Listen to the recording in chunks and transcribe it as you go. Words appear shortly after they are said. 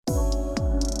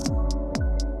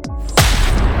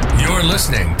You're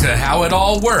listening to How It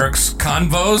All Works,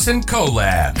 Convos and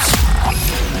Collabs.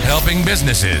 Helping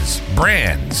businesses,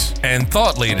 brands, and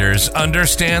thought leaders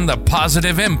understand the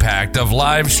positive impact of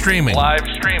live streaming.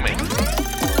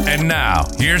 And now,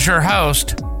 here's your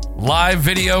host, live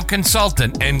video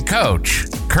consultant and coach,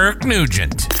 Kirk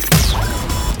Nugent.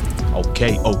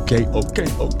 Okay.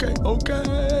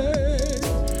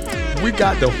 We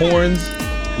got the horns.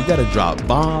 We got to drop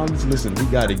bombs. Listen, we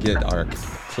got to get our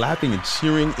clapping and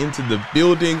cheering into the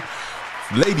building.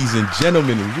 Ladies and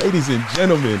gentlemen,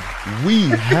 we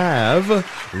have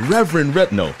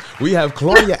we have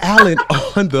Claudia Allen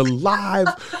on the live.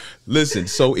 Listen,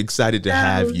 so excited to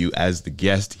have you as the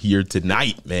guest here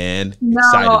tonight, man.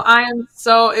 I am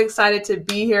so excited to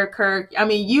be here, Kirk. I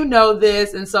mean, you know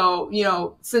this. And so,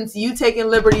 since you taking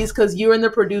liberties because you're in the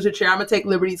producer chair, I'm going to take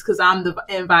liberties because I'm the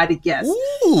invited guest.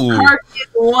 Ooh. Kirk is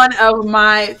one of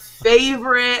my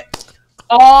favorite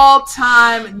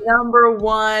all-time number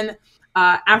one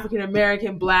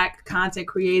African-American Black content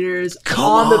creators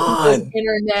on the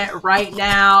internet right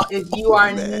now. If you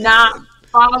are not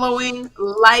following,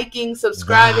 liking,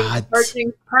 subscribing,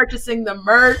 purchasing the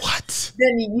merch,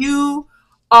 then you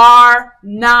are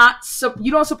not,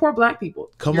 you don't support Black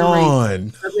people. Come You're on.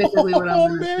 racist. That's basically what I'm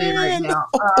going to say right now.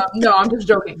 No, I'm just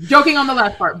joking on the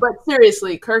last part. But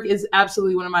seriously, Kirk is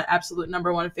absolutely one of my absolute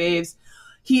number one faves.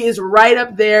 He is right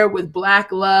up there with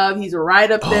Black Love. He's right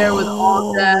up there with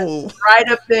All Death. Right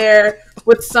up there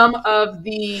with some of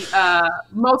the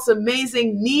most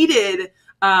amazing needed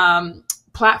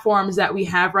platforms that we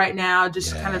have right now,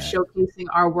 just kind of showcasing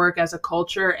our work as a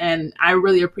culture. And I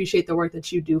really appreciate the work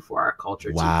that you do for our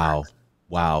culture.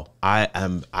 Wow. I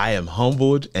am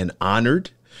humbled and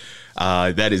honored.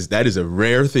 That is a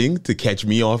rare thing to catch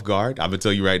me off guard. I'm gonna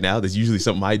tell you right now, that's usually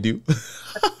something I do.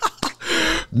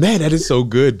 Man, that is so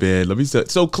good, man.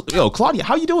 Claudia,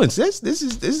 how you doing, sis? This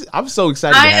is. I'm so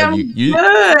excited to have you.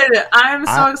 Good. I'm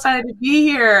so excited to be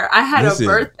here. I had a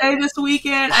birthday this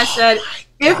weekend. I said,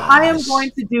 if I am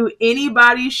going to do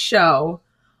anybody's show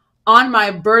on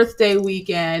my birthday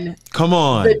weekend, come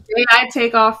on, the day I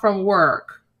take off from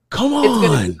work, it's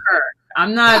gonna be Kirk.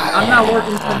 I'm not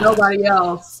working for nobody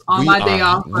else on my day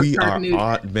off. We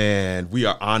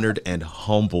are honored and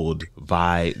humbled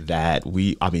by that.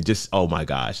 Oh my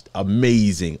gosh,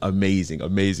 amazing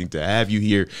to have you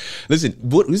here. Listen,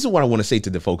 this is what I want to say to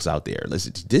the folks out there.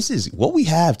 Listen, this is what we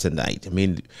have tonight. I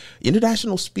mean,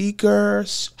 international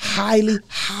speakers,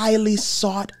 highly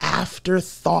sought after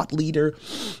thought leader.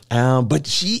 But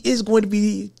she is going to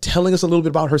be telling us a little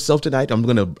bit about herself tonight.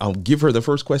 I'll give her the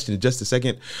first question in just a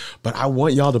second, but I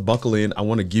want y'all to buckle in. I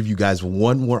want to give you guys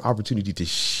one more opportunity to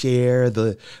share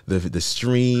the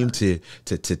stream, to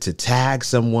tag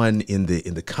someone in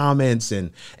the comments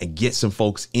and get some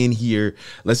folks in here.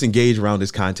 Let's engage around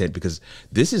this content because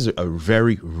this is a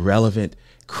very relevant,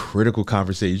 critical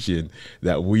conversation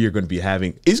that we are going to be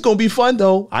having. It's going to be fun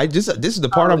though. This is the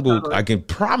part I can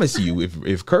promise you,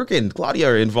 if Kirk and Claudia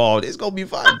are involved, it's going to be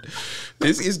fun.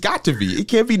 It's got to be. It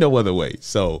can't be no other way.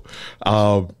 So,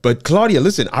 but Claudia,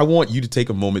 listen, I want you to take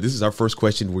a moment. This is our first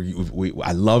question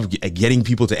I love getting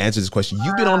people to answer this question.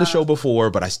 You've been on the show before,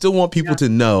 but I still want people to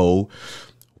know.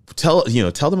 Tell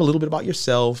them a little bit about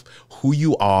yourself, who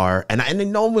you are. And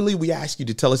then normally we ask you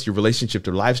to tell us your relationship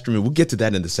to live streaming. We'll get to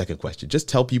that in the second question. Just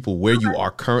tell people where you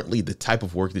are currently, the type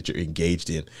of work that you're engaged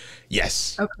in.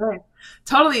 Yes. Okay.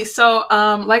 Totally. So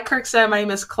like Kirk said, my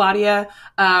name is Claudia.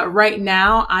 Right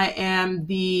now, I am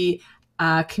the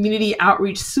community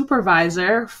outreach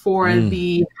supervisor for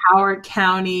the Howard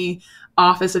County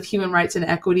Office of Human Rights and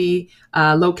Equity,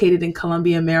 located in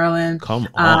Columbia, Maryland. Come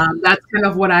on. That's kind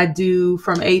of what I do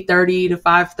from 8:30 to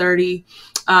 5:30.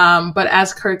 But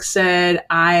as Kirk said,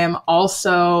 I am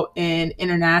also an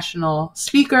international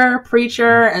speaker,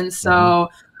 preacher. And so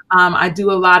I do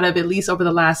a lot of, at least over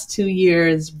the last 2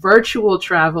 years, virtual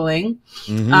traveling,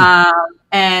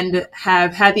 and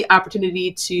have had the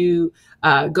opportunity to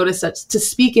to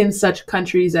speak in such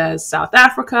countries as South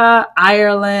Africa,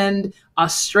 Ireland,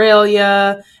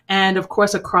 Australia, and of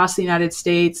course across the United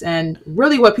States. And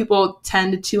really what people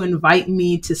tend to invite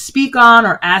me to speak on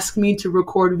or ask me to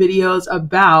record videos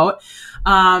about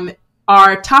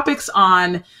are topics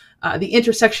on the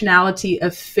intersectionality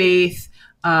of faith,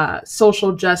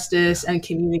 social justice, and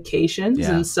communications.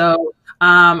 Yeah. And so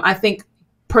I think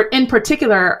in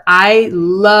particular, I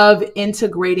love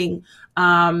integrating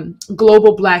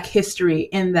global Black history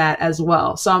in that as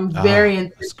well. So I'm very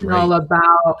intentional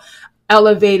about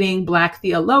elevating Black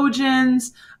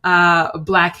theologians,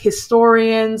 Black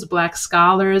historians, Black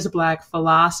scholars, Black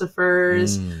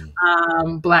philosophers,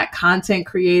 Black content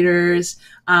creators,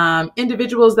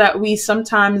 individuals that we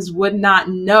sometimes would not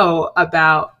know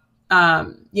about,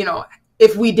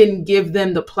 if we didn't give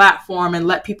them the platform and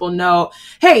let people know,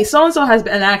 hey, so-and-so has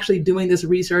been actually doing this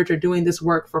research or doing this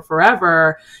work for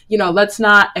forever. Let's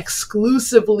not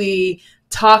exclusively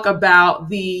talk about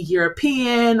the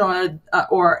European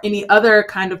or any other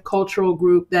kind of cultural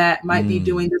group that might be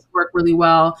doing this work really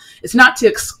well. It's not to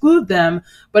exclude them,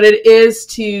 but it is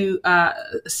to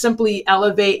simply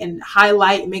elevate and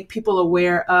highlight, make people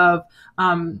aware of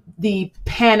the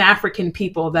Pan-African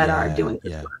people that are doing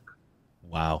this work.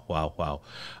 Wow.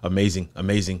 Amazing.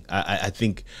 I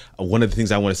think one of the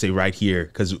things I want to say right here,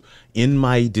 because in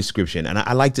my description, and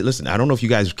I like to listen, I don't know if you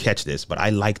guys catch this, but I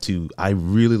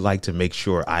really like to make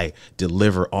sure I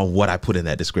deliver on what I put in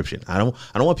that description. I don't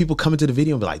want people coming to the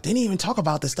video and be like, they didn't even talk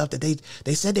about the stuff that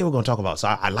they said they were going to talk about. So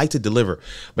I like to deliver.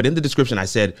 But in the description, I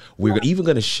said, we're even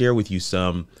going to share with you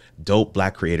some dope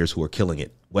Black creators who are killing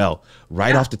it. Well,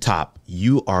 right off the top,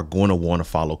 you are going to want to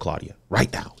follow Claudia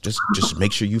right now. Just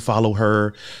make sure you follow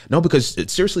her. No, because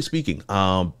seriously speaking,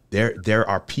 there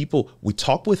are people. We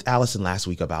talked with Allison last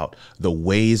week about the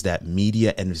ways that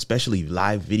media and especially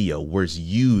live video was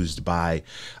used by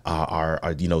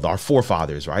our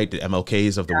forefathers, right? The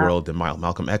MLKs of the world, the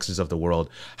Malcolm X's of the world,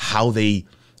 how they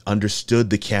understood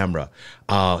the camera.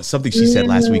 Something she said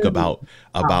last week about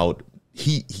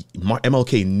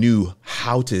MLK knew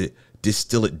how to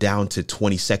distill it down to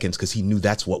 20 seconds because he knew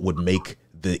that's what would make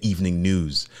the evening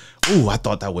news. Ooh, I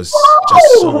thought that was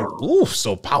just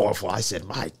so powerful. I said,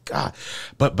 my God.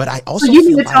 But I also you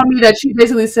mean to tell me that she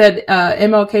basically said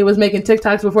MLK was making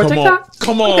TikToks before TikTok?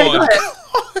 Come on. Okay, go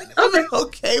ahead.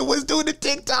 MLK was doing the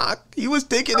TikTok. He was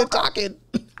thinking and talking.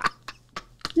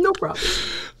 No problem.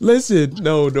 Listen,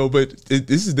 no, but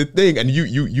this is the thing, and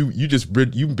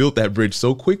you built that bridge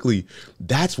so quickly.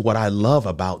 That's what I love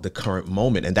about the current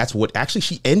moment, and that's what actually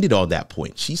she ended on that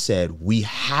point. She said, we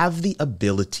have the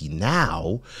ability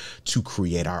now to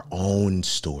create our own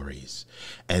stories.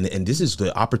 And this is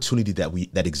the opportunity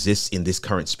that exists in this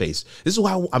current space. This is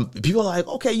why people are like,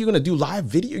 okay, you're going to do live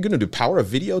video. You're going to do power of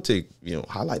video to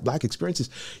highlight Black experiences.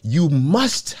 You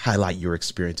must highlight your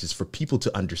experiences for people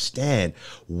to understand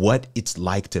what it's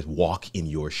like to walk in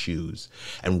your shoes.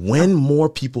 And when more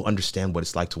people understand what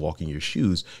it's like to walk in your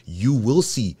shoes, you will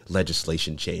see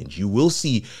legislation change. You will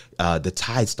see the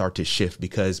tide start to shift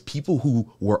because people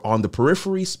who were on the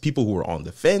peripheries, people who were on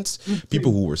the fence,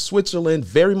 people who were Switzerland,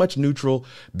 very much neutral,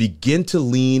 begin to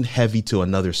lean heavy to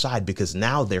another side because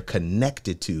now they're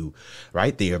connected to,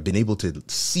 right? They have been able to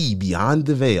see beyond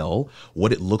the veil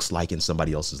what it looks like in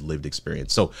somebody else's lived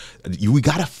experience. So we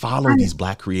got to follow these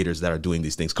Black creators that are doing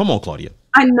these things. Come on, Claudia.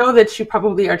 I know that you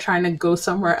probably are trying to go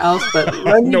somewhere else, but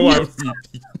let me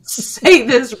say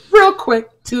this real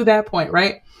quick to that point,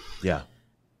 right? Yeah.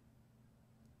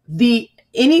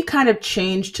 Any kind of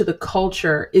change to the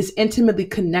culture is intimately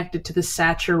connected to the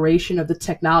saturation of the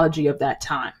technology of that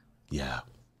time. Yeah.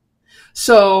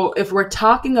 So if we're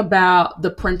talking about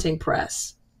the printing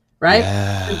press, right?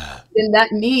 Yeah. Then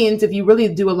that means if you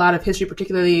really do a lot of history,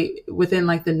 particularly within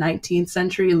like the 19th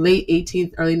century, late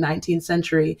 18th, early 19th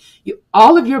century,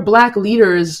 all of your Black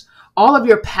leaders, all of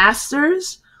your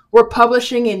pastors were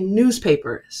publishing in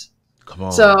newspapers. Come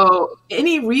on. So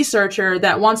any researcher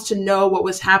that wants to know what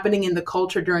was happening in the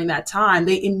culture during that time,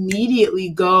 they immediately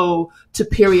go to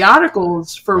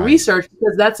periodicals for research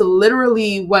because that's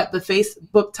literally what the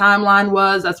Facebook timeline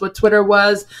was. That's what Twitter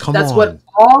was. What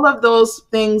all of those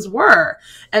things were.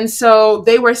 And so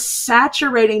they were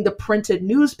saturating the printed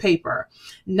newspaper.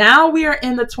 Now we are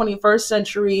in the 21st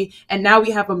century, and now we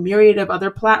have a myriad of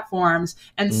other platforms.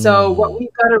 And so what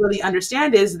we've got to really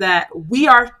understand is that we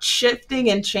are shifting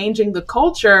and changing the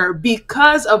culture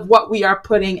because of what we are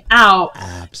putting out,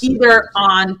 either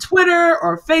on Twitter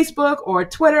or Facebook or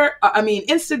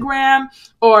Instagram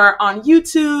or on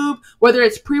YouTube, whether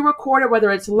it's pre-recorded, whether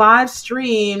it's live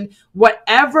streamed,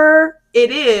 whatever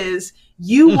it is.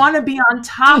 You want to be on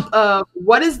top of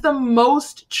what is the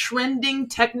most trending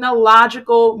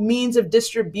technological means of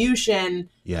distribution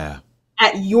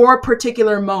at your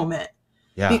particular moment.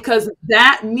 Yeah. Because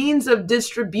that means of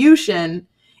distribution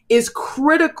is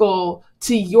critical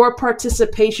to your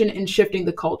participation in shifting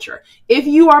the culture. If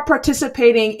you are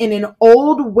participating in an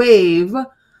old wave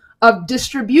of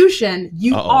distribution,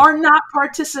 you are not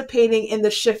participating in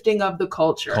the shifting of the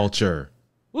culture.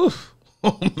 Oof.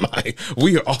 Oh my,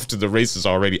 we are off to the races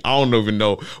already. I don't even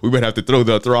know. We would have to throw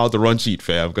out the run sheet,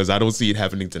 fam, because I don't see it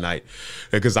happening tonight.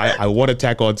 Because I want to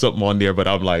tack on something on there, but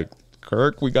I'm like,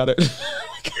 Kirk, we gotta,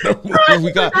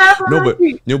 we got no,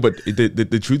 but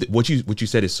the truth, what you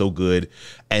said is so good,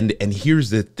 and here's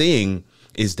the thing,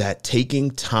 is that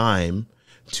taking time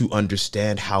to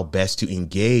understand how best to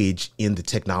engage in the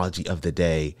technology of the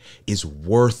day is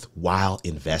worthwhile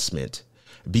investment,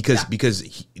 because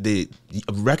they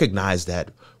recognize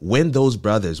that when those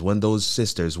brothers, when those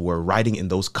sisters were writing in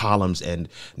those columns and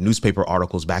newspaper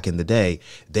articles back in the day,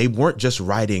 they weren't just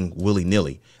writing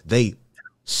willy-nilly. They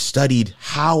studied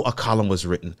how a column was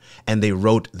written, and they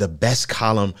wrote the best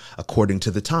column according to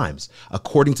the times,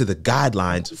 according to the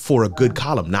guidelines for a good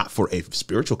column, not for a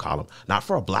spiritual column, not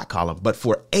for a black column, but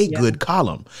for a good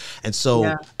column. And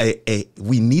so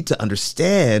we need to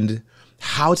understand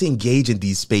how to engage in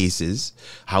these spaces,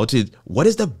 what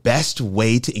is the best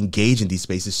way to engage in these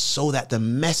spaces so that the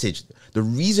message, the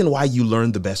reason why you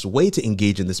learn the best way to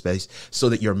engage in the space, so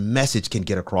that your message can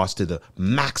get across to the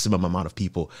maximum amount of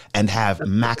people and have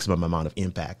maximum amount of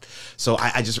impact. So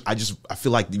I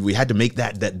feel like we had to make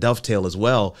that dovetail as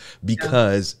well,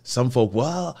 because some folk,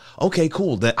 well, okay,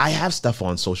 cool, that I have stuff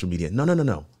on social media.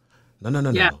 No.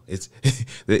 It's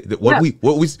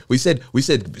we said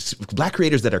black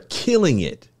creators that are killing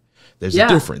it. There's a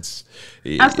difference.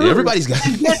 Absolutely. Everybody's got.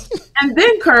 And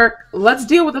then, Kirk, let's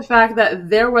deal with the fact that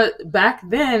there was back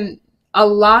then a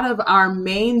lot of our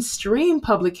mainstream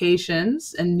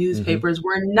publications and newspapers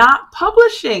were not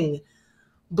publishing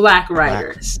black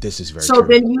writers. This is very so true.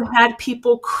 Then you had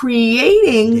people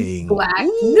creating black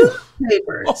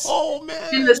newspapers. Oh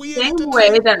man! In the same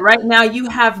way that right now you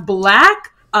have black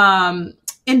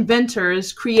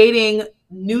inventors creating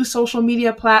new social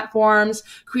media platforms,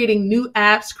 creating new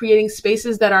apps, creating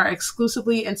spaces that are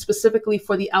exclusively and specifically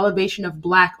for the elevation of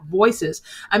black voices.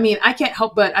 I mean, I can't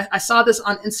help but I saw this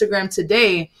on Instagram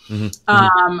today.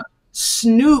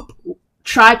 Snoop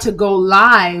tried to go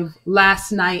live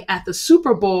last night at the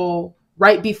Super Bowl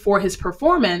right before his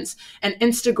performance, and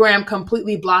Instagram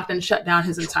completely blocked and shut down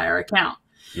his entire account.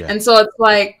 And so it's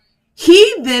like,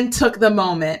 he then took the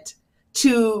moment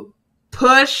to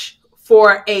push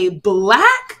for a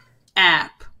black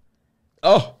app.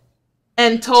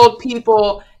 And told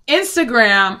people,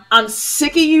 Instagram, I'm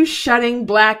sick of you shutting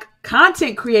black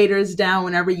content creators down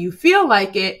whenever you feel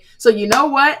like it. So you know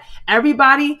what?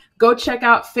 Everybody go check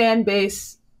out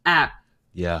Fanbase app.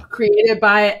 Created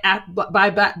by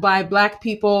black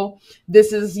people.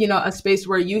 This is, a space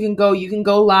where you can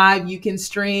go live, you can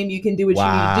stream, you can do what you need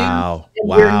to do. And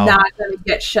you're not going to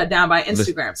get shut down by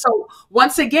Instagram. So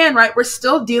once again, right, we're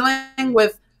still dealing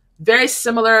with very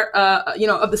similar,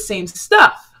 of the same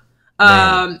stuff.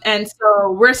 And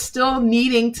so we're still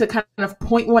needing to kind of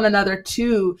point one another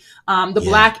to the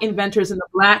black inventors and the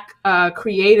black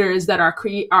creators that are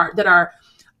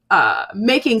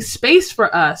making space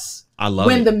for us. I love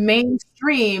when it. The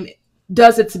mainstream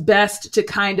does its best to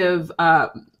kind of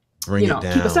bring it down.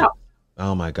 Keep us out.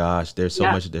 Oh my gosh, there's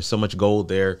so much gold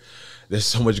there. There's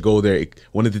so much gold there.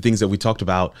 One of the things that we talked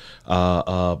about,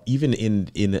 even in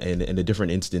a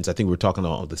different instance, I think we were talking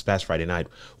about this past Friday night,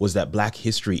 was that Black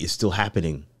history is still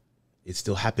happening. It's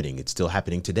still happening. It's still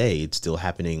happening today. It's still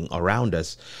happening around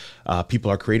us. People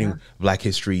are creating Black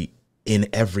history in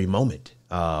every moment.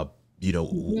 One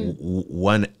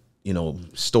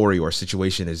story or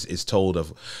situation is told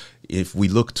of, if we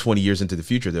look 20 years into the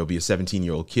future, there'll be a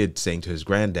 17-year-old kid saying to his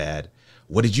granddad,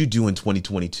 "What did you do in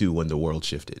 2022 when the world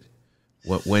shifted?"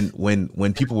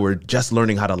 When people were just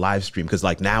learning how to live stream, because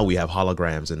like now we have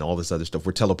holograms and all this other stuff,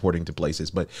 we're teleporting to places.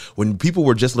 But when people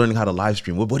were just learning how to live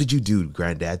stream, what did you do,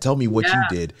 granddad? Tell me what you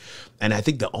did. And I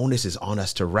think the onus is on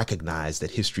us to recognize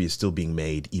that history is still being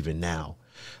made even now.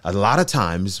 A lot of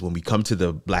times when we come to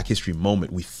the Black history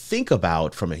moment, we think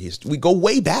about from a history, we go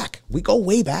way back,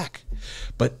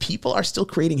 but people are still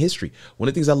creating history. One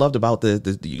of the things I loved about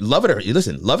love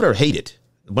it or hate it.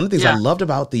 One of the things I loved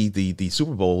about the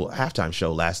Super Bowl halftime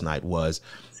show last night was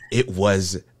it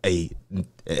was a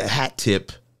hat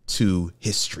tip to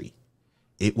history.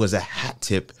 It was a hat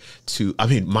tip to,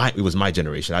 it was my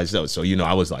generation. I was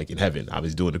like in heaven. I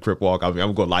was doing the crip walk. I'm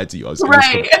going to lie to you.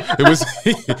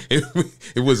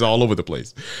 It was all over the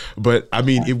place. But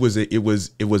it was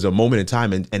a moment in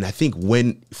time. And I think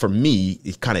for me,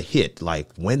 it kind of hit, like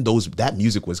when that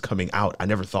music was coming out, I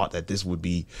never thought that this would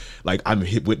be like, I'm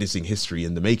witnessing history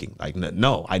in the making. Like,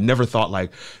 no, I never thought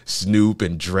like Snoop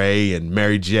and Dre and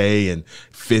Mary J and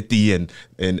 50 and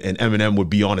Eminem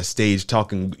would be on a stage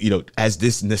talking, as this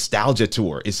this nostalgia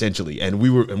tour essentially, and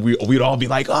we'd all be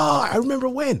like, oh, I remember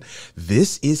when.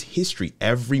 This is history.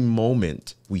 Every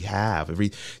moment we have,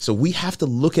 so we have to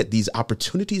look at these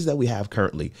opportunities that we have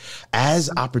currently as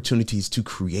opportunities to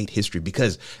create history,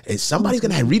 because somebody's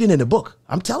gonna read it in a book.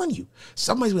 I'm telling you,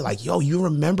 somebody's gonna be like, yo, you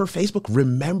remember Facebook?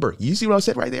 Remember. You see what I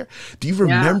said right there? Do you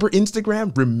remember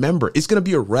Instagram? Remember. It's gonna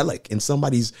be a relic in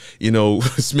somebody's,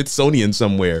 Smithsonian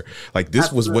somewhere. Like,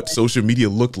 this was what social media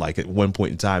looked like at one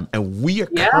point in time, and we are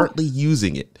currently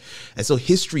using it. And so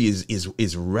history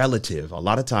is relative. A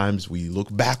lot of times we look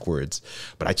backwards,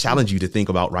 but I challenge you to think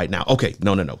about right now. Okay,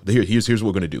 no. Here's what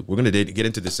we're gonna do. We're gonna get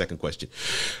into the second question.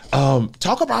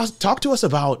 Talk to us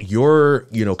about your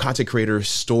content creator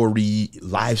story,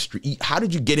 live stream. How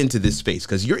did you get into this space?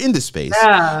 Because you're in this space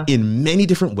in many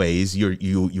different ways.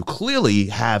 You clearly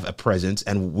have a presence,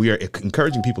 and we are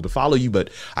encouraging people to follow you.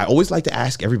 But I always like to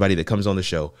ask everybody that comes on the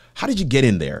show, how did you get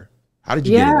in there? How did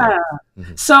you get in there?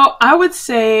 Mm-hmm. So I would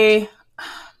say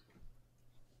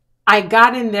I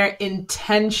got in there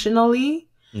intentionally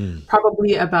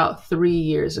probably about 3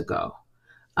 years ago,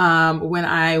 when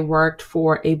I worked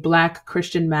for a Black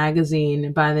Christian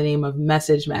magazine by the name of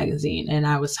Message Magazine. And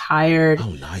I was hired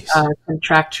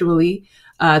contractually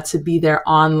to be their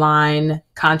online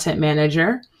content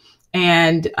manager.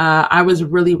 And I was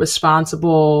really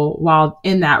responsible while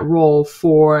in that role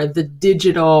for the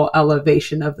digital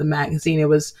elevation of the magazine. It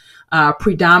was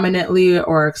predominantly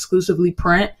or exclusively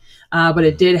print, but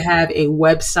it did have a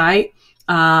website,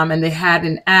 and they had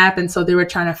an app. And so they were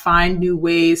trying to find new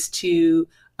ways to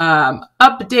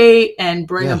update and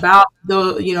bring about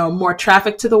the, more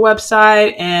traffic to the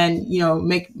website, and,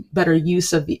 make better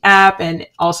use of the app, and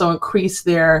also increase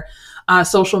their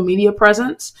social media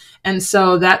presence. And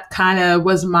so that kind of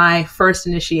was my first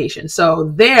initiation. So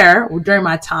during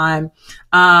my time,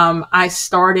 I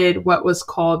started what was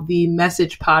called the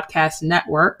Message Podcast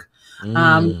Network,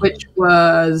 which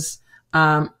was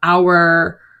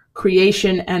our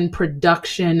creation and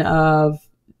production of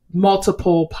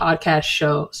multiple podcast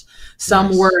shows.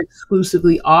 Some were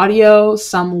exclusively audio,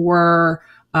 some were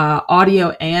audio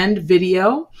and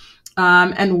video.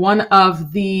 And one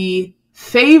of the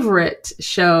favorite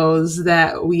shows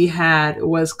that we had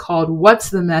was called What's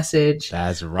the Message?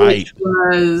 That's right. Which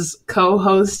was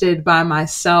co-hosted by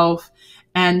myself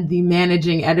and the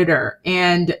managing editor.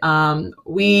 And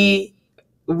we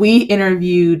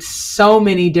interviewed so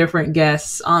many different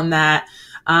guests on that.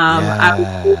 I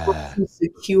was able to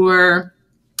secure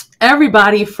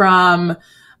everybody from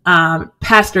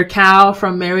Pastor Cal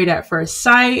from Married at First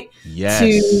Sight to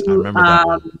I remember that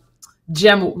one.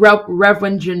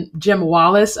 Reverend Jim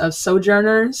Wallace of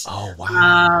Sojourners. Oh,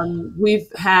 wow. We've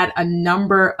had a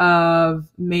number of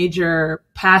major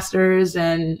pastors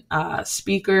and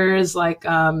speakers like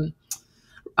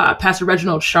Pastor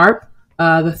Reginald Sharp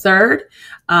the third,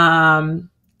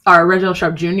 or Reginald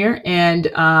Sharp Jr. And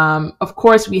of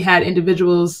course, we had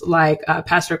individuals like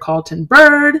Pastor Carlton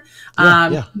Bird.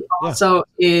 He also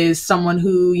is someone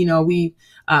who,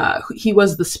 he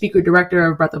was the speaker director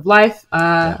of Breath of Life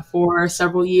for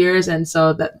several years. And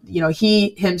so that,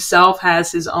 he himself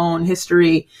has his own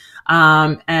history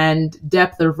and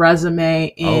depth of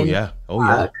resume in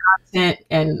content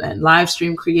and live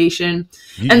stream creation.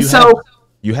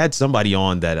 You had somebody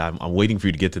on that I'm waiting for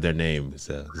you to get to their name.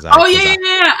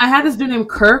 I had this dude named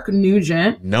Kirk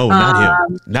Nugent. No, not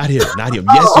him. Not him.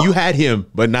 Yes, you had him,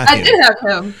 but not him. I did have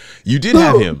him. You did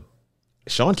have him.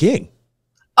 Sean King.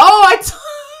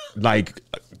 Like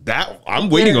that. I'm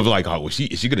waiting of like, is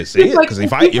she gonna say it? Because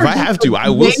if I have to, I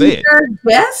will say it.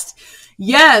 Guest?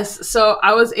 Yes. So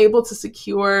I was able to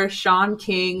secure Sean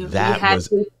King. We had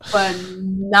a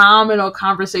phenomenal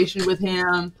conversation with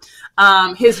him.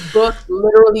 His book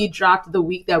literally dropped the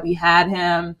week that we had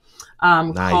him,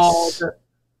 called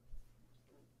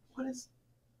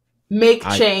Make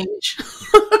Change.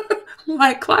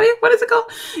 Like, Claudia, what is it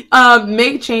called?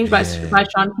 Make Change by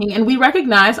Sean King. And we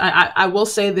recognize, I will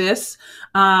say this,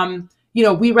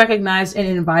 we recognized in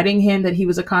inviting him that he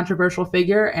was a controversial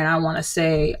figure. And I want to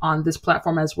say on this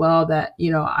platform as well that,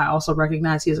 I also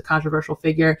recognize he is a controversial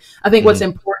figure. I think what's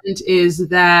important is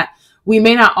that we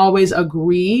may not always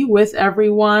agree with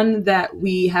everyone that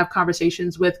we have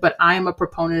conversations with, but I am a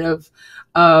proponent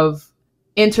of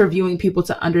interviewing people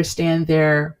to understand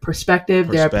their perspective,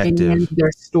 their opinion,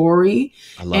 their story.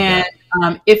 I love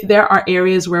that. If there are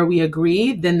areas where we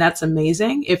agree, then that's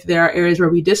amazing. If there are areas where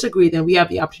we disagree, then we have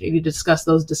the opportunity to discuss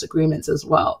those disagreements as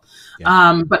well.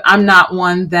 Yeah. But I'm not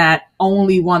one that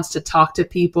only wants to talk to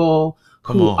people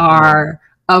who are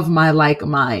of my like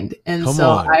mind. And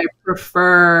I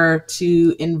prefer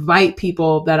to invite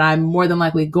people that I'm more than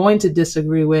likely going to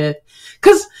disagree with.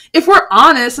 Because if we're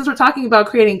honest, since we're talking about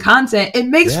creating content, it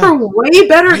makes for way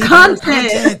better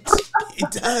content.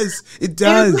 It does. It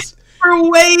does. For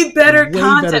way better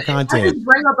content. If I just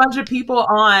bring a bunch of people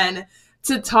on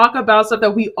to talk about stuff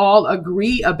that we all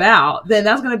agree about, then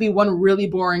that's going to be one really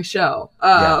boring show.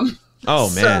 Oh,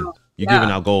 man. You're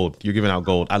giving out gold. You're giving out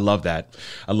gold. I love that.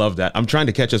 I love that. I'm trying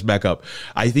to catch us back up.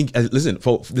 I think, listen,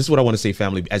 folks, this is what I want to say,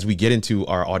 family, as we get into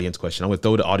our audience question. I'm going to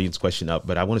throw the audience question up,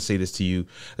 but I want to say this to you.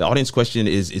 The audience question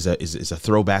is a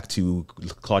throwback to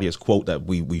Claudia's quote that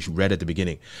we read at the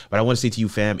beginning. But I want to say to you,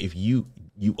 fam, if you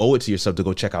owe it to yourself to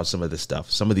go check out some of this stuff,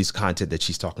 some of these content that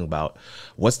she's talking about.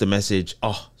 What's the message?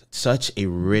 Oh, such a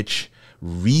rich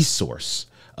resource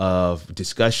of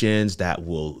discussions that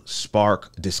will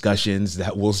spark discussions.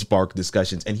 And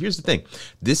here's the thing.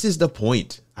 This is the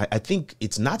point. I think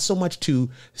it's not so much to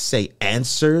say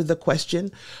answer the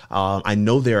question. I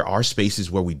know there are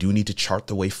spaces where we do need to chart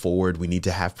the way forward. We need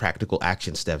to have practical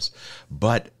action steps,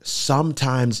 but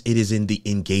sometimes it is in the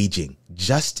engaging,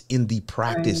 just in the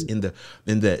practice, in the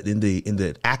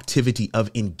activity of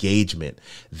engagement,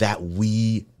 that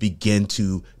we begin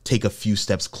to take a few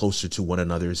steps closer to one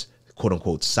another's quote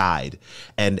unquote side.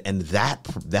 And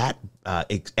that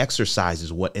exercise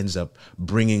is what ends up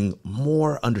bringing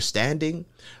more understanding,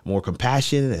 more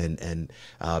compassion, and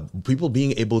people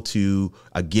being able to,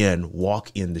 again,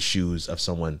 walk in the shoes of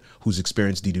someone whose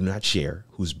experience they do not share,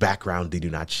 whose background they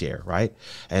do not share. Right.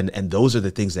 And those are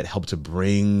the things that help to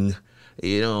bring,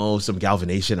 some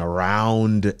galvanization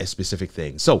around a specific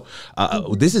thing. So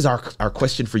this is our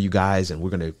question for you guys, and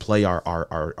we're going to play our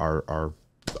our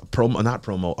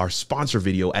sponsor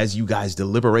video as you guys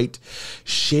deliberate.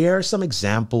 Share some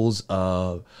examples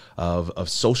of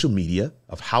social media,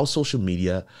 of how social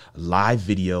media, live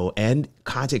video, and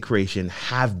content creation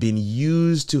have been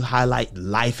used to highlight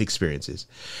life experiences.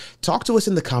 Talk to us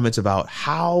in the comments about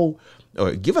how,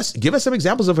 or give us some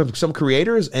examples of some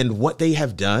creators and what they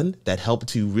have done that help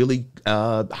to really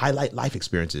highlight life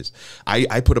experiences.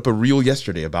 I put up a reel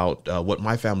yesterday about what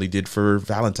my family did for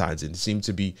Valentine's, and it seemed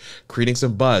to be creating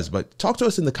some buzz. But talk to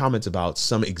us in the comments about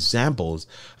some examples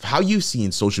of how you've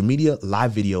seen social media,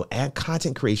 live video, and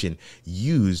content creation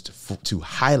used to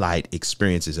highlight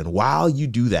experiences. And while you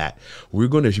do that, we're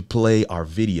going to play our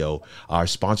video, our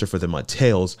sponsor for the month,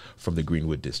 Tales from the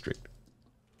Greenwood District.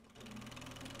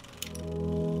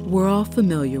 We're all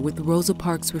familiar with Rosa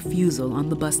Parks' refusal on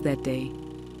the bus that day.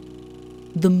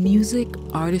 The music,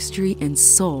 artistry, and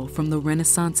soul from the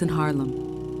Renaissance in Harlem.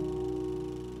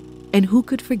 And who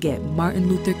could forget Martin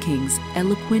Luther King's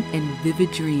eloquent and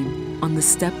vivid dream on the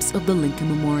steps of the Lincoln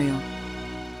Memorial?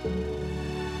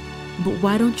 But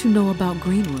why don't you know about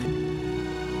Greenwood?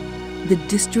 The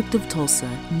District of Tulsa,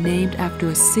 named after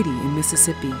a city in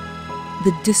Mississippi.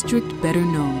 The district better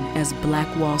known as Black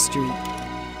Wall Street.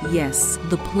 Yes,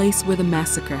 the place where the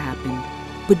massacre happened.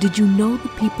 But did you know the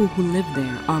people who live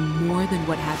there are more than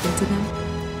what happened to them?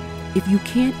 If you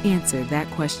can't answer that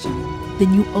question,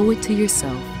 then you owe it to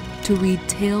yourself to read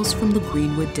Tales from the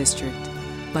Greenwood District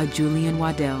by Julian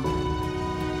Waddell.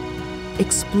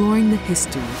 Exploring the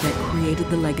history that created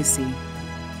the legacy,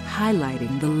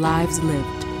 highlighting the lives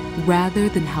lived rather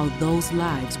than how those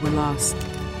lives were lost.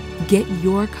 Get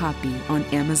your copy on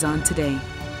Amazon today.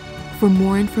 For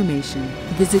more information,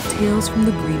 visit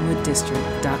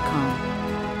talesfromthegreenwooddistrict.com.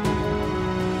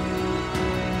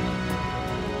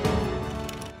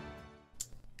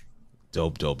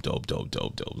 Dope.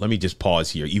 Let me just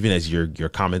pause here. Even as your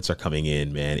comments are coming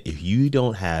in, man, if you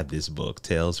don't have this book,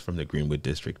 Tales from the Greenwood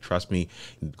District, trust me,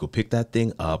 go pick that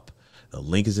thing up. The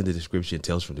link is in the description,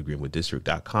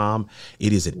 talesfromthegreenwooddistrict.com.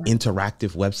 It is an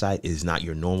interactive website. It is not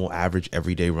your normal, average,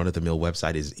 everyday, run-of-the-mill website.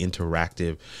 It is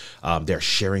interactive. They're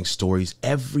sharing stories,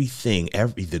 everything,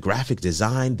 the graphic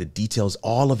design, the details,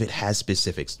 all of it has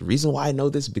specifics. The reason why I know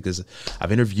this is because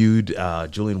I've interviewed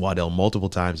Julian Waddell multiple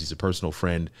times. He's a personal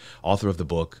friend, author of the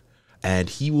book, and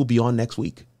he will be on next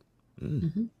week.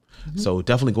 So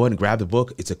definitely go ahead and grab the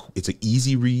book. It's an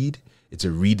easy read. It's a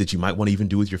read that you might want to even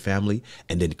do with your family,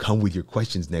 and then come with your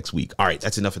questions next week. All right,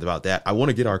 that's enough about that. I want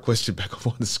to get our question back up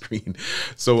on the screen.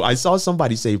 So I saw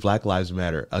somebody say Black Lives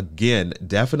Matter. Again,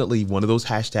 definitely one of those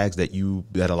hashtags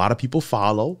that a lot of people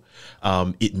follow.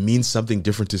 It means something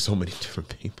different to so many different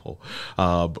people.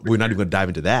 But we're not even going to dive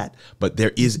into that. But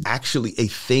there is actually a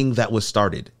thing that was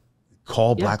started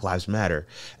called Black Lives Matter,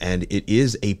 and it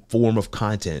is a form of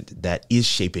content that is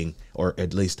shaping or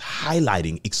at least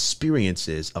highlighting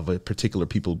experiences of a particular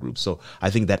people group. So I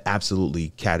think that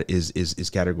absolutely is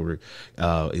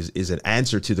an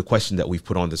answer to the question that we've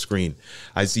put on the screen.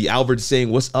 I see Albert saying,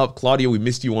 "What's up, Claudia? We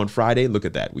missed you on Friday." Look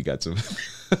at that. We got some.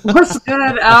 What's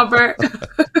good, Albert?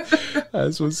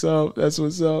 That's what's up. That's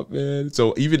what's up, man.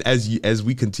 So even as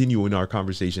we continue in our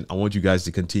conversation, I want you guys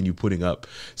to continue putting up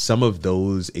some of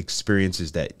those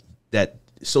experiences that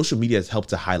social media has helped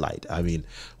to highlight. I mean,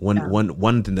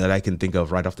 one thing that I can think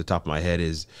of right off the top of my head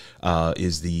is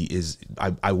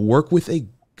I work with a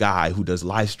guy who does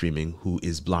live streaming who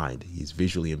is blind. He's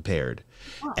visually impaired,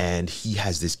 and he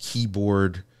has this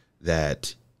keyboard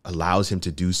that allows him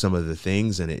to do some of the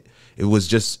things, and it was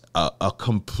just a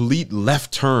complete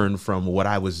left turn from what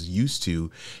I was used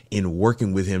to in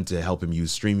working with him to help him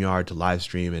use StreamYard to live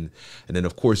stream, and then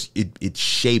of course it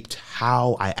shaped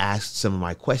how I asked some of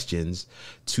my questions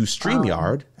to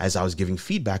StreamYard as I was giving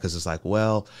feedback, because it's like,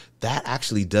 well, that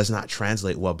actually does not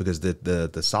translate well because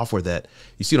the software that,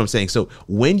 you see what I'm saying? So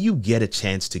when you get a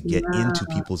chance to get into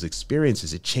people's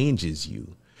experiences, it changes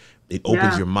you. It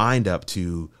opens your mind up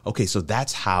to, okay, so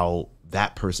that's how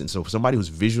that person, so for somebody who's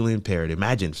visually impaired,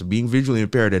 imagine so being visually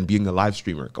impaired and being a live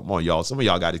streamer. Come on, y'all. Some of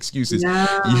y'all got excuses.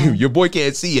 Your boy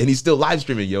can't see and he's still live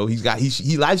streaming, yo. He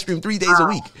live streamed 3 days a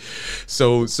week.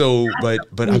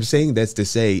 But I'm saying that's to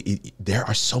say there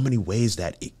are so many ways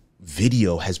that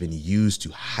video has been used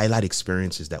to highlight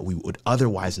experiences that we would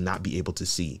otherwise not be able to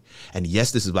see. And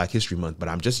yes, this is Black History Month, but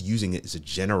I'm just using it as a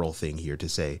general thing here to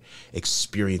say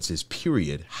experiences,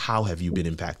 period. How have you been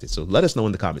impacted? So let us know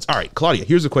in the comments. All right, Claudia,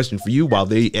 here's a question for you while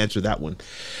they answer that one.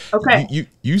 Okay.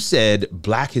 You said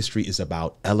Black history is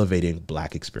about elevating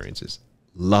Black experiences.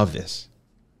 Love this.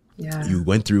 Yeah. You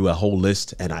went through a whole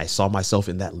list, and I saw myself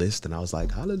in that list, and I was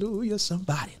like, hallelujah,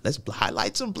 somebody. Let's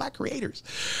highlight some Black creators.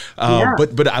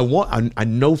 But I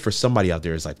know for somebody out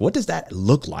there, it's like, what does that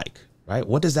look like, right?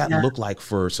 What does that look like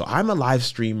so I'm a live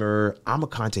streamer, I'm a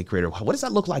content creator. What does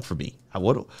that look like for me?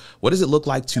 What does it look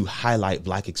like to highlight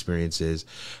Black experiences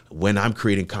when I'm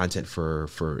creating content for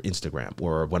Instagram,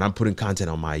 or when I'm putting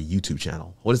content on my YouTube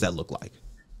channel? What does that look like?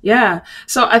 Yeah.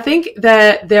 So I think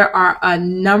that there are a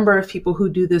number of people who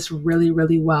do this really,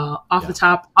 really well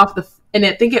and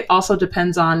I think it also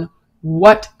depends on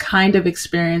what kind of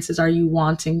experiences are you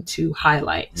wanting to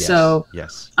highlight.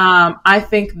 I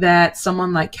think that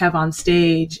someone like Kev on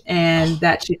Stage and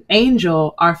that chick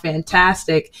Angel are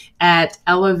fantastic at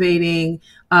elevating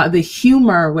the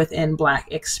humor within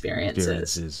Black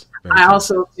experiences. I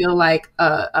also feel like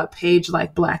a page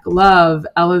like Black Love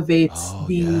elevates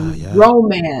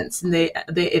romance, and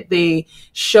they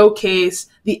showcase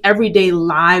the everyday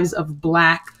lives of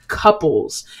Black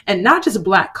couples, and not just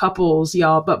Black couples,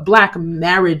 y'all, but Black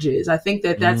marriages. I think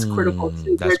that that's critical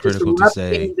too. That's critical to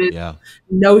say. This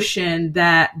notion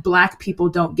that Black people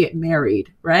don't get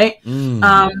married, right?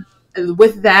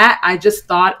 With that, I just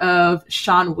thought of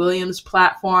Sean Williams'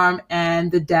 platform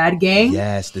and the Dad Gang.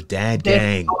 Yes, the Dad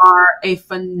Gang. They are a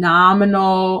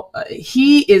phenomenal,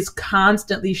 he is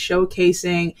constantly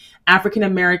showcasing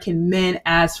African-American men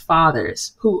as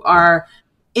fathers who are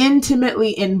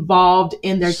intimately involved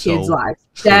in their kids' lives.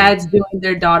 Dads doing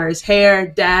their daughter's hair,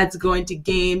 dads going to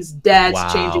games, dads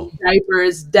changing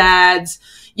diapers, dads,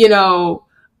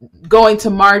 going to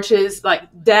marches, like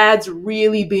dads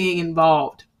really being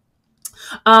involved.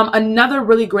 Another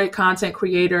really great content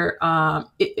creator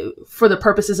for the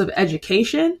purposes of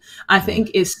education, I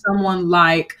think, is someone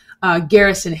like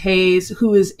Garrison Hayes,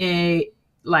 who is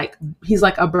he's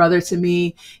like a brother to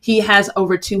me. He has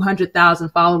over 200,000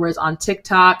 followers on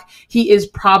TikTok. He is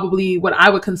probably what I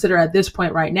would consider at this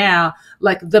point right now,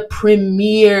 like the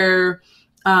premier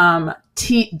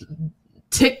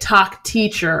TikTok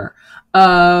teacher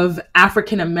of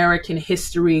African-American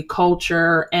history,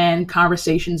 culture, and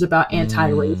conversations about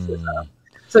anti-racism.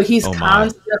 So he's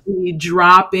constantly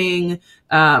dropping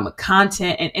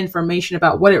content and information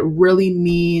about what it really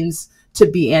means to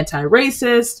be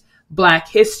anti-racist, Black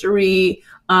history,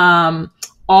 all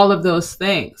of those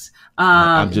things.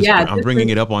 I'm bringing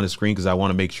it up on the screen because I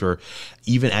want to make sure,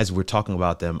 even as we're talking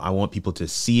about them, I want people to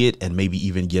see it and maybe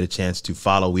even get a chance to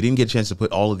follow. We didn't get a chance to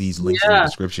put all of these links in the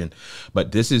description,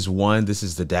 but this is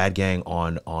the Dad Gang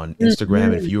on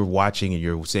Instagram. If you're watching and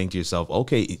you're saying to yourself,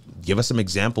 okay, give us some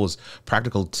examples,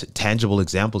 practical, tangible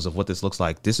examples of what this looks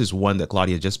like. This is one that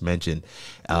Claudia just mentioned.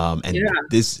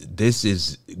 This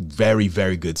is very,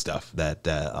 very good stuff that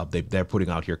they're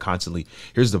putting out here constantly.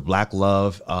 Here's the Black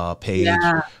Love page.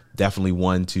 definitely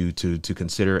one to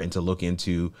consider and to look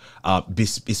into,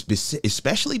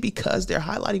 especially because they're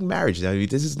highlighting marriage. I mean,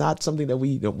 this is not something that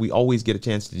we always get a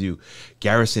chance to do.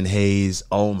 Garrison Hayes,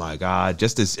 oh my God,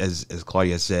 just as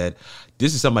Claudia said,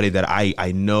 this is somebody that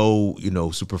I know,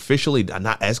 superficially,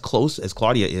 not as close as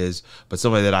Claudia is, but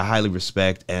somebody that I highly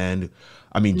respect. And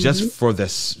I mean, just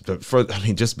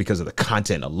just because of the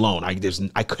content alone,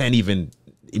 I can't even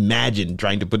imagine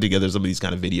trying to put together some of these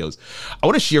kind of videos. I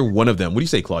want to share one of them. What do you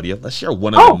say, Claudia? Let's share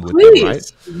one of them with them,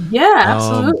 right? Yeah,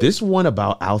 absolutely. This one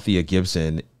about Althea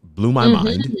Gibson blew my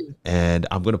mind, and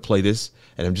I'm going to play this,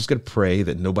 and I'm just going to pray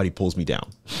that nobody pulls me down.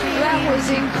 That was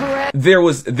incorrect. There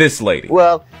was this lady.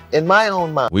 Well, in my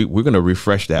own mind, we're going to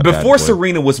refresh that. Before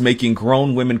Serena was making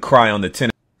grown women cry on the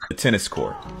tennis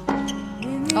court.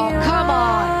 Oh, come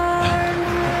on.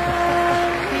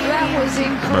 That was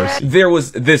incorrect. There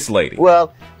was this lady.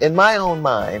 well, in my own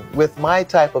mind, with my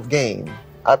type of game,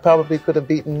 I probably could have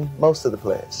beaten most of the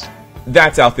players.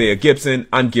 That's Althea Gibson.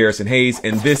 I'm Garrison Hayes,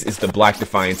 and this is the Black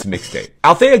Defiance Mixtape.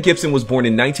 Althea Gibson was born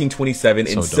in 1927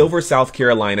 in Silver, South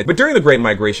Carolina. But during the Great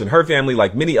Migration, her family,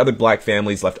 like many other black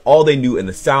families, left all they knew in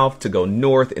the South to go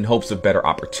north in hopes of better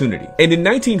opportunity. And in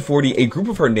 1940, a group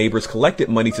of her neighbors collected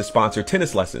money to sponsor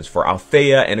tennis lessons for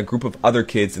Althea and a group of other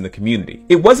kids in the community.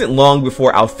 It wasn't long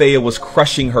before Althea was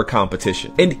crushing her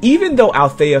competition. And even though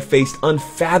Althea faced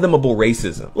unfathomable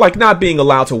racism, like not being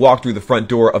allowed to walk through the front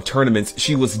door of tournaments,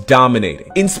 she was dominating.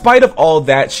 In spite of all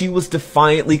that, she was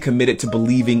defiantly committed to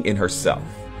believing in herself.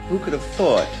 Who could have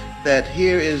thought that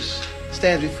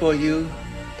stands before you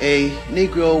a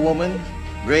Negro woman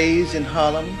raised in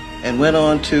Harlem and went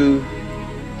on to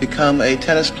become a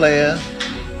tennis player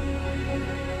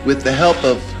with the help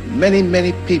of many,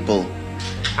 many people.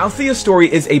 Althea's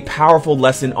story is a powerful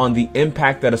lesson on the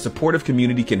impact that a supportive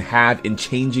community can have in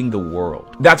changing the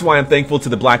world. That's why I'm thankful to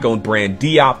the black-owned brand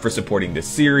HIAW for supporting this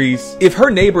series. If her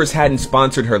neighbors hadn't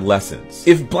sponsored her lessons,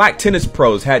 if black tennis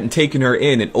pros hadn't taken her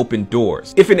in and opened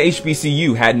doors, if an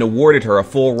HBCU hadn't awarded her a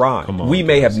full ride, we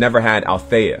may have never had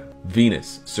Althea,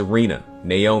 Venus, Serena,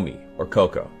 Naomi, or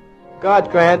Coco.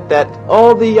 God grant that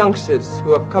all the youngsters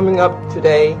who are coming up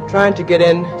today trying to get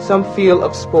in some field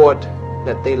of sport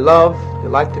that they love, they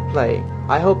like to play,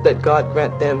 I hope that God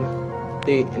grant them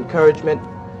the encouragement,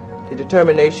 the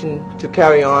determination to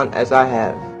carry on as I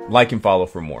have. Like and follow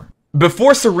for more.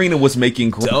 Before Serena was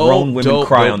making grown women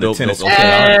cry on the tennis court.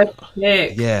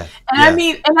 Yeah.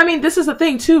 And I mean, this is the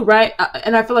thing too, right?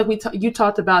 And I feel like you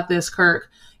talked about this, Kirk.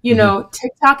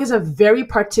 TikTok is a very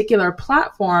particular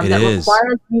platform that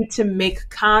requires you to make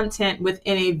content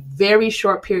within a very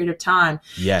short period of time.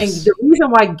 Yes. And the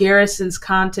reason why Garrison's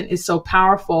content is so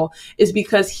powerful is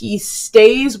because he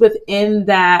stays within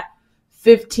that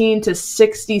 15 to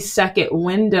 60 second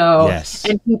window,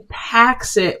 and he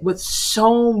packs it with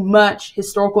so much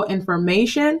historical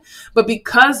information. But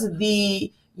because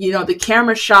the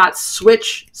camera shots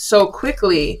switch so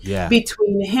quickly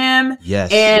between him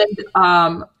and,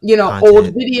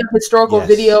 old video, historical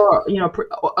video, or,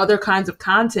 other kinds of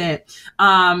content,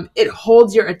 it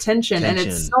holds your attention. And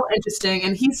it's so interesting.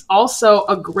 And he's also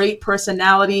a great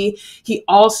personality. He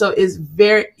also is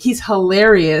he's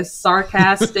hilarious,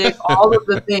 sarcastic, all of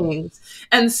the things.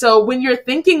 And so when you're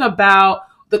thinking about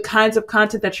the kinds of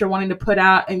content that you're wanting to put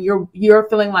out, and you're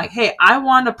feeling like, hey, I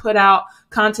want to put out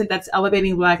content that's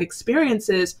elevating Black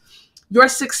experiences, your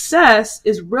success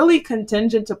is really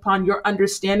contingent upon your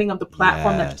understanding of the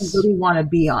platform that you really want to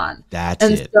be on.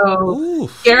 So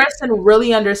Garrison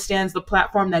really understands the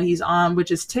platform that he's on, which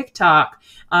is TikTok.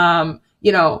 Kev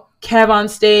on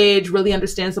Stage really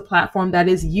understands the platform that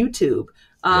is YouTube.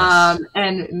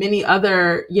 And many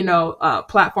other,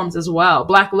 platforms as well.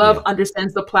 Black Love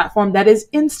understands the platform that is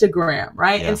Instagram,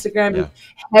 right? Instagram is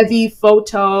heavy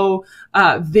photo,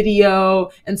 video.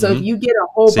 And so if you get a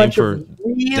whole bunch of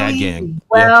really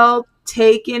well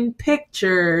taken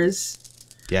pictures,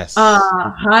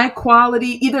 high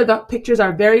quality, either the pictures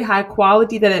are very high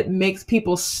quality that it makes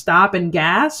people stop and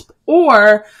gasp,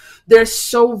 or they're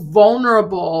so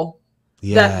vulnerable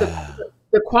that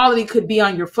the quality could be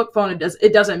on your flip phone.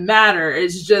 It doesn't matter.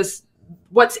 It's just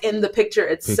what's in the picture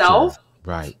itself.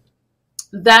 Right.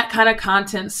 That kind of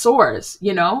content soars,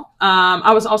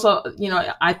 I was also,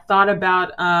 I thought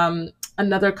about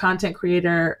another content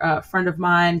creator, friend of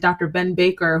mine, Dr. Ben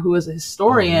Baker, who is a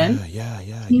historian.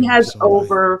 He has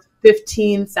over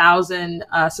 15,000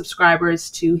 subscribers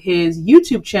to his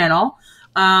YouTube channel,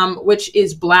 which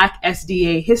is Black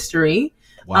SDA History.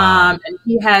 Wow. And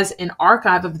he has an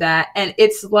archive of that, and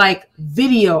it's like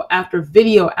video after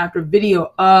video after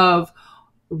video of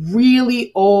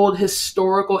really old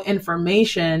historical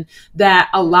information that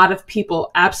a lot of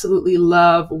people absolutely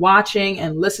love watching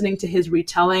and listening to his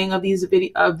retelling of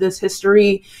of this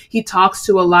history. He talks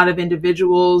to a lot of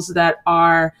individuals that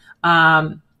are,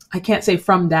 I can't say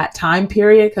from that time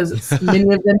period because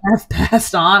many of them have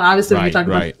passed on. Obviously, we're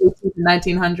talking about the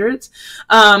 1900s.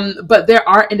 But there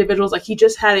are individuals, like he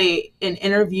just had an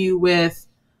interview with,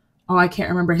 I can't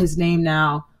remember his name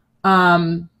now.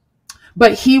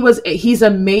 But he's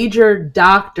a major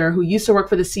doctor who used to work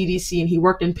for the CDC, and he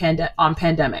worked on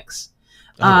pandemics.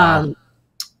 Wow.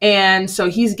 And so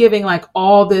he's giving like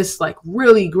all this like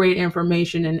really great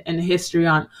information and history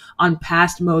on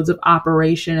past modes of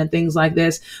operation and things like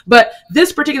this. But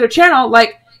this particular channel,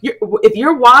 like if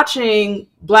you're watching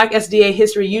Black SDA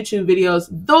history YouTube videos,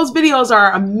 those videos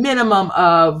are a minimum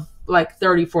of like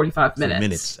 30, 45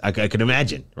 minutes. I can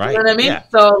imagine, right? You know what I mean? Yeah.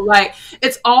 So like,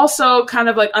 it's also kind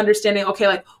of like understanding, okay,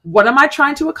 like what am I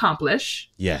trying to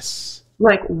accomplish? Yes.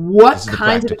 Like what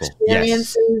kinds of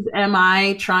experiences am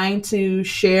I trying to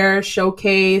share,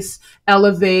 showcase,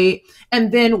 elevate?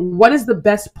 And then what is the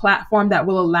best platform that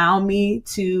will allow me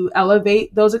to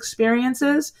elevate those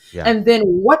experiences? Yeah. And then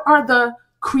what are the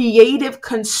creative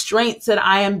constraints that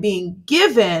I am being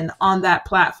given on that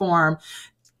platform?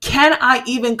 Can I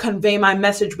even convey my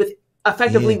message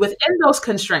effectively within those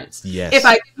constraints? Yes. If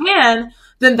I can,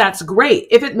 then that's great.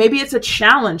 If maybe it's a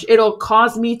challenge, it'll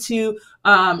cause me to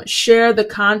share the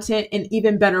content in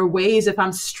even better ways if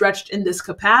I'm stretched in this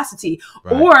capacity.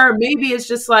 Right. Or maybe it's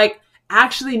just like,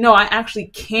 actually, no, I actually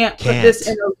can't put this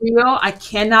in a reel. I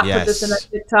cannot put this in a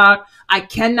TikTok. I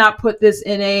cannot put this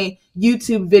in a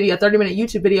YouTube video, 30-minute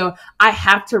YouTube video. I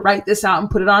have to write this out and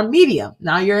put it on Medium.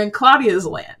 Now you're in Claudia's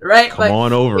land, right? Come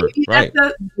on over.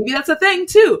 Maybe that's a thing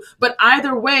too. But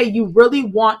either way, you really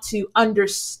want to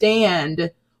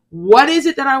understand what is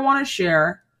it that I want to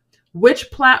share, which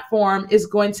platform is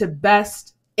going to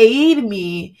best aid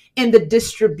me in the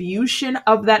distribution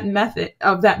of that message.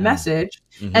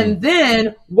 Mm-hmm. And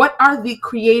then what are the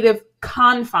creative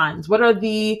confines? What are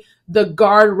the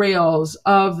guardrails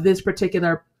of this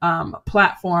particular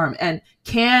platform? And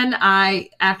can I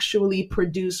actually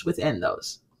produce within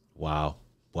those? Wow.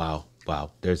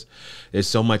 There's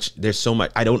so much.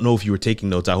 I don't know if you were taking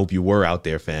notes. I hope you were out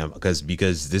there, fam,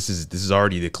 because this is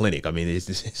already the clinic. I mean, this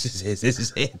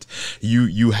is it.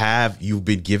 You've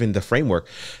been given the framework.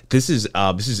 This is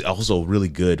also really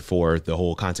good for the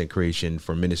whole content creation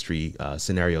for ministry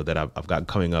scenario that I've got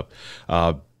coming up.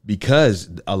 Because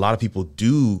a lot of people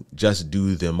do just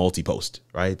do the multi-post,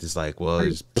 right? It's like, well,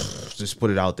 just put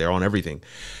it out there on everything.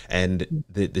 And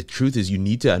the truth is you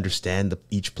need to understand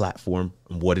each platform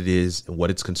and what it is and what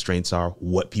its constraints are,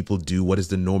 what people do, what is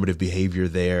the normative behavior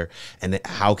there, and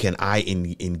how can I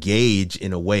engage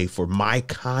in a way for my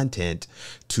content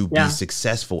to be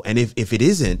successful. And if it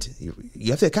isn't,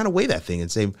 you have to kind of weigh that thing and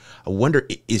say, I wonder,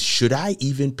 should I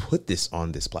even put this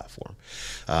on this platform?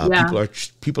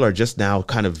 People are just now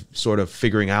kind of sort of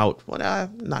figuring out, well,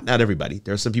 not everybody.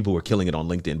 There are some people who are killing it on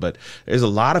LinkedIn, but there's a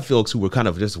lot of folks who were kind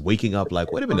of just waking up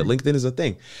like, wait a minute, LinkedIn is a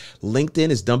thing. LinkedIn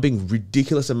is dumping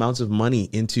ridiculous amounts of money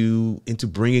into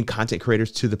bringing content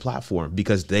creators to the platform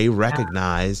because they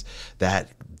recognize that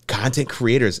content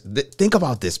creators, think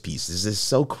about this piece. This is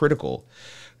so critical.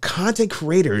 Content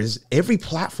creators, every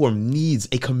platform needs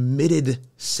a committed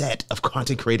set of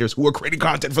content creators who are creating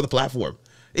content for the platform.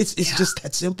 It's just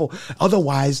that simple.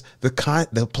 Otherwise, the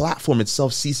platform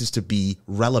itself ceases to be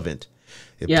relevant.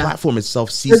 The platform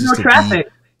itself ceases to traffic.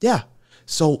 Be. Yeah.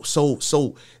 So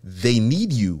they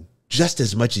need you just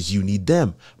as much as you need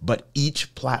them. But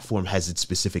each platform has its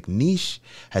specific niche,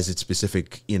 has its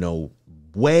specific,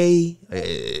 way,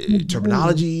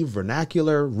 terminology,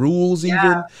 vernacular, rules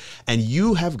even. And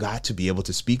you have got to be able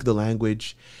to speak the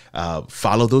language,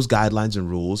 follow those guidelines and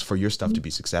rules for your stuff to be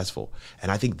successful.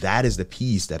 And I think that is the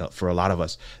piece that for a lot of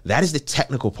us, that is the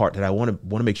technical part that I want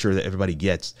to make sure that everybody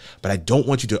gets. But I don't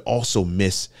want you to also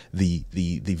miss the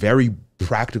very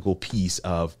practical piece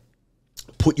of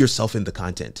put yourself in the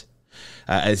content.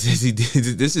 This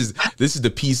is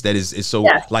the piece that is so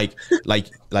like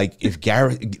if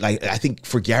Garrett, like I think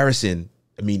for Garrison,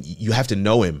 I mean, you have to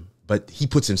know him, but he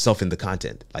puts himself in the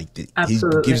content. Like he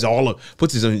gives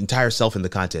puts his entire self in the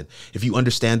content. If you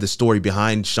understand the story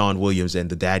behind Sean Williams and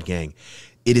the Dad Gang,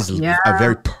 it is a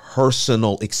very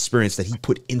personal experience that he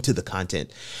put into the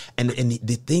content. And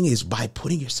the thing is, by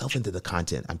putting yourself into the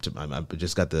content, I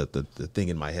just got the thing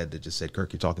in my head that just said,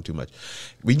 Kirk, you're talking too much.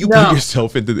 When you put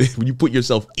yourself when you put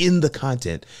yourself in the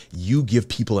content, you give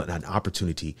people an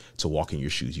opportunity to walk in your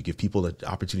shoes. You give people an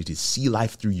opportunity to see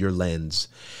life through your lens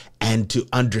and to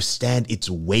understand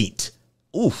its weight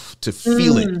oof, to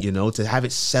feel it, to have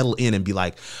it settle in and be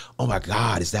like, oh my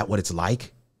God, is that what it's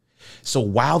like? So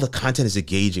while the content is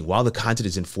engaging, while the content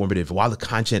is informative, while the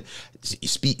content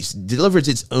delivers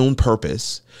its own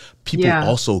purpose, people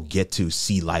also get to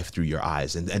see life through your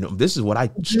eyes. And this is what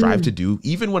I strive to do,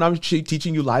 even when I'm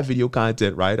teaching you live video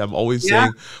content, right? I'm always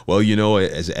saying, well,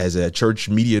 as a church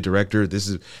media director,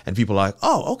 and people are like,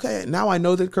 oh, okay, now I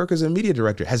know that Kirk is a media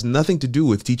director. It has nothing to do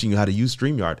with teaching you how to use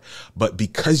StreamYard. But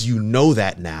because you know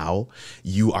that now,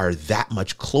 you are that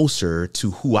much closer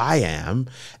to who I am,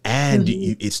 and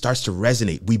it starts to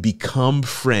resonate. We become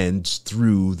friends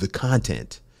through the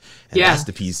content. And that's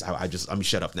the piece. Let me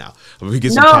shut up now. We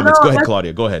get some comments. Go ahead,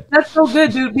 Claudia. Go ahead. That's so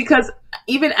good, dude, because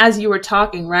even as you were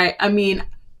talking, right? I mean,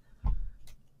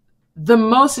 the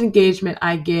most engagement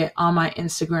I get on my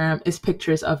Instagram is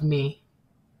pictures of me.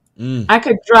 I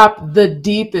could drop the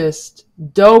deepest,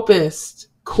 dopest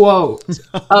quote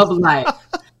of life.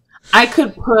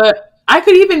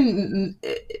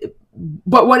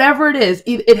 But whatever it is,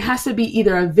 it has to be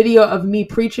either a video of me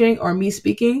preaching or me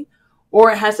speaking,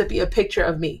 or it has to be a picture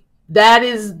of me. That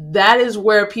is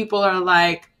where people are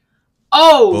like,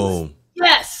 oh, boom.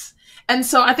 Yes. And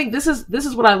so I think this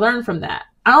is what I learned from that.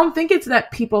 I don't think it's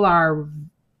that people are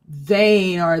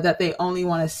vain or that they only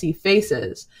want to see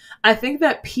faces. I think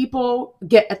that people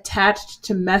get attached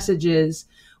to messages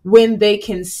when they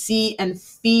can see and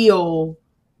feel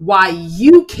why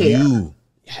you care.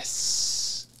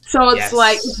 Yes. So it's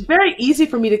like, it's very easy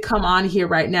for me to come on here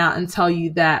right now and tell you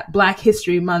that Black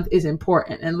History Month is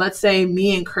important. And let's say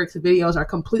me and Kirk's videos are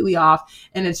completely off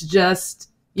and it's just,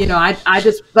 I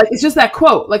just like, it's just that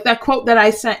quote that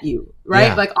I sent you, right?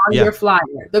 Yeah. Like on your flyer,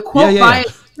 the quote by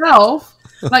itself,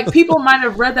 like people might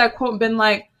have read that quote and been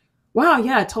like, wow,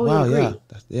 yeah, I totally agree.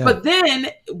 Yeah. But then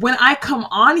when I come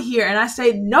on here and I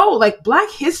say, no, like Black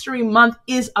History Month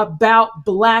is about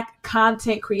Black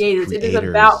content creators.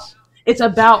 It's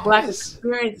about Black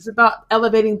experience. It's about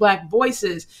elevating Black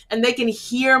voices, and they can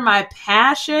hear my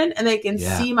passion and they can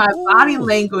see my body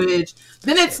language.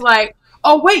 Then it's like,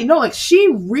 oh wait, no, like she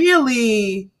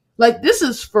really, like this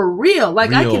is for real.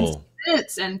 Like I can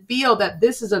sense and feel that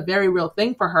this is a very real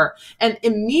thing for her. And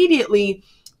immediately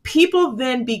people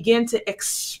then begin to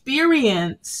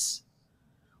experience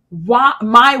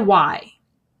my why.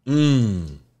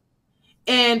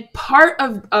 And part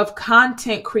of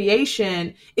content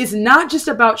creation is not just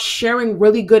about sharing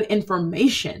really good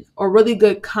information or really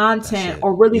good content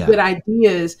or really good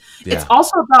ideas. Yeah. It's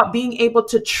also about being able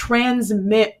to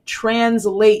translate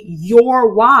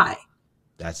your why.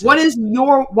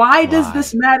 Why does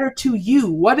this matter to you?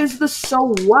 What is the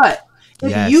so what?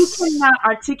 If you cannot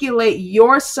articulate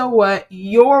your so what,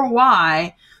 your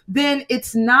why, then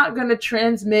it's not going to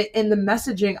transmit in the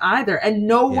messaging either. And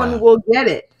no one will get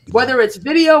it. Whether it's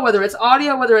video, whether it's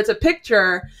audio, whether it's a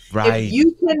picture, if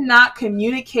you cannot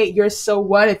communicate your so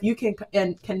what, if you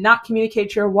cannot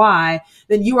communicate your why,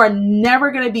 then you are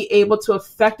never going to be able to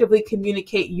effectively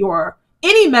communicate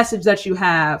any message that you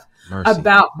have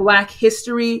about Black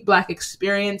history, Black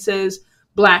experiences,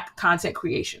 Black content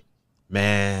creation.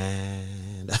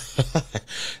 Man.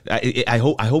 I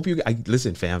hope you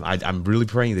listen, fam. I'm really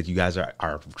praying that you guys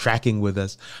are tracking with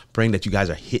us, praying that you guys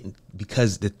are hitting,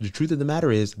 because the truth of the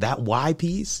matter is that why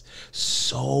piece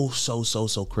so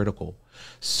critical.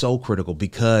 So critical,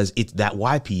 because it's that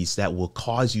why piece that will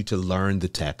cause you to learn the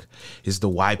tech. Is the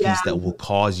why piece that will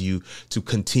cause you to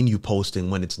continue posting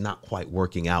when it's not quite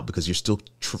working out, because you're still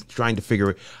trying to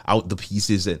figure out the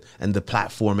pieces and the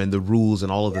platform and the rules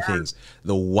and all of the things.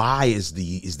 The why is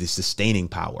the sustaining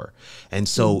power. And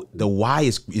so the why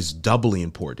is doubly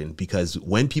important, because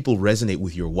when people resonate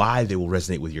with your why, they will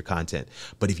resonate with your content.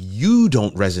 But if you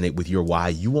don't resonate with your why,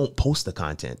 you won't post the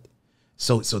content.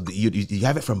 So you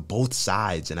have it from both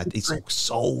sides, and it's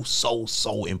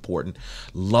so important.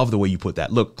 Love the way you put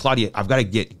that. Look, Claudia, I've got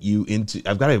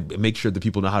to make sure that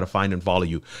people know how to find and follow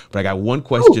you. But I got one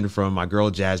question from my girl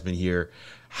Jasmine here.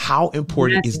 How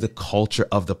important is the culture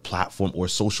of the platform or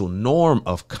social norm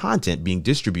of content being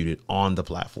distributed on the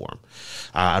platform?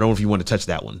 I don't know if you want to touch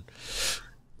that one.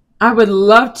 I would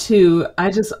love to. I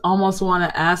just almost want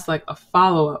to ask like a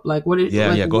follow-up. Like go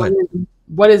ahead.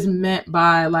 What is meant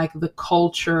by like the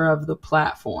culture of the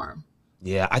platform?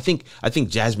 Yeah, I think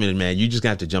Jasmine, man, you just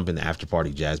gonna have to jump in the after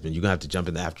party, Jasmine. You're gonna have to jump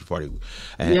in the after party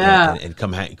and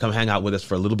come hang out with us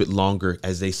for a little bit longer,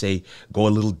 as they say, go a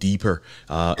little deeper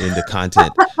in the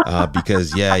content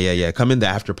because come in the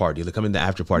after party. Come in the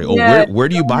after party. Oh, where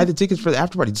do you buy the tickets for the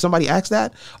after party? Did somebody ask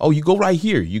that? Oh, you go right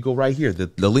here.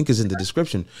 The link is in the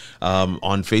description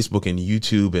on Facebook and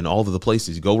YouTube and all of the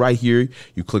places. You go right here.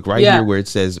 You click right here where it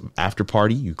says after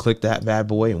party. You click that bad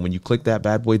boy, and when you click that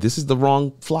bad boy, this is the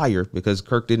wrong flyer because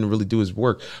Kirk didn't really do his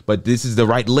work, but this is the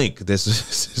right link. This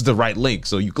is the right link.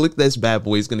 So you click this bad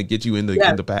boy, it's going to get you in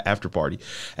the after party.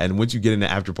 And once you get in the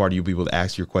after party, you'll be able to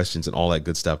ask your questions and all that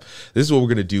good stuff. This is what we're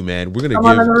going to do, man. We're going to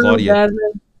give Claudia.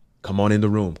 Come on in the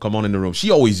room. Come on in the room. She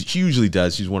usually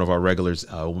does. She's one of our regulars,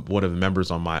 one of the members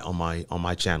on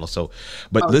my channel. So,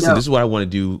 but listen, this is what I want to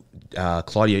do,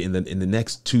 Claudia. In the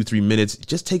next 2-3 minutes,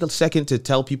 just take a second to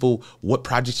tell people what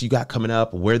projects you got coming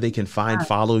up, where they can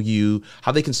follow you,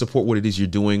 how they can support what it is you're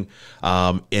doing,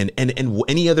 and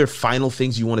any other final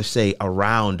things you want to say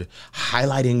around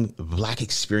highlighting Black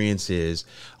experiences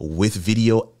with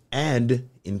video and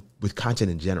with content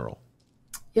in general.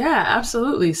 Yeah,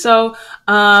 absolutely. So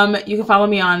you can follow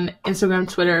me on Instagram,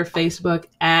 Twitter, Facebook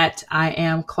at I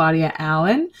am Claudia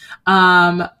Allen.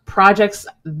 Projects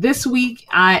this week,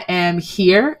 I am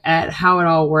here at How It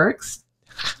All Works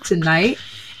tonight.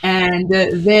 And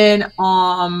then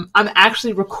I'm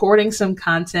actually recording some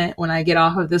content when I get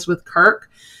off of this with Kirk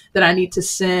that I need to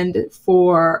send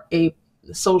for a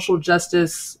social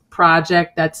justice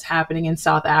project that's happening in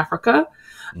South Africa.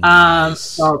 Nice.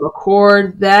 So I'll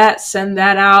record that, send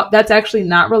that out. That's actually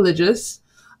not religious.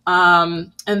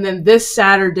 And then this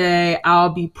Saturday,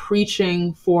 I'll be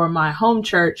preaching for my home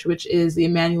church, which is the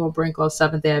Emmanuel Brinklow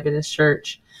Seventh-day Adventist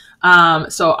Church.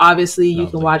 So obviously you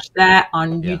can watch that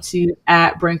on YouTube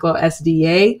at Brinklow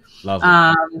SDA.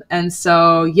 And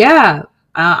so,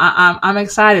 I'm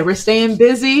excited. We're staying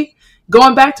busy,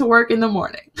 going back to work in the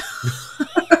morning.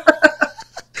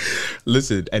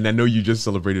 Listen, and I know you just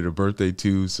celebrated a birthday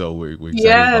too, so we're excited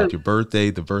about your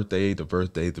birthday, the birthday.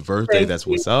 That's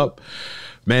what's up,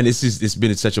 man. It's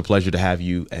been such a pleasure to have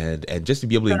you and just to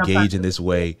be able to engage in this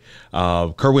way.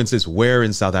 Kerwin says, "Where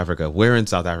in South Africa? Where in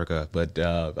South Africa?" But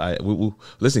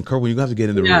listen, Kerwin, you have to get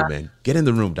in the room, man. Get in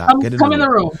the room, Doc. Come in the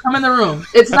room. Come in the room.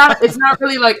 It's not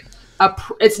really like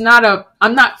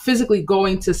I'm not physically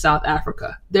going to South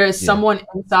Africa. There is someone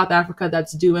in South Africa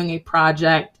that's doing a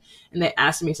project, and they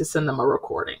asked me to send them a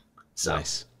recording. So.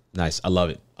 Nice. I love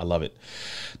it.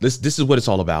 This is what it's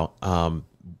all about.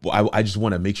 I just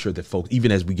want to make sure that folks,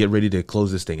 even as we get ready to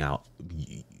close this thing out,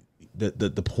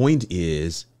 the point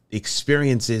is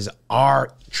experiences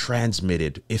are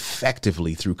transmitted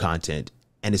effectively through content,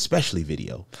 and especially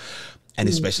video. And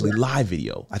especially live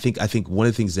video. I think one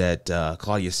of the things that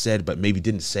Claudia said, but maybe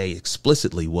didn't say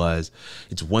explicitly, was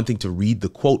it's one thing to read the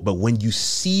quote, but when you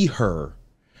see her,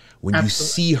 you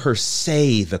see her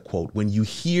say the quote, when you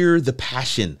hear the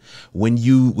passion, when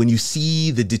you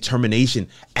see the determination,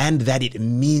 and that it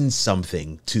means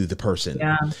something to the person,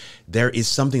 there is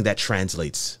something that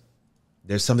translates.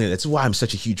 There's something. That's why I'm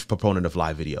such a huge proponent of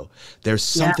live video. There's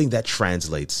something that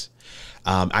translates.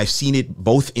 I've seen it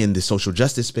both in the social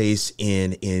justice space,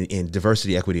 in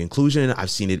diversity, equity, inclusion. I've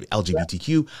seen it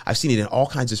LGBTQ. I've seen it in all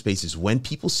kinds of spaces. When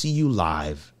people see you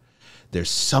live, there's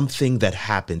something that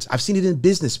happens. I've seen it in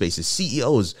business spaces,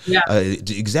 CEOs,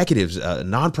 executives,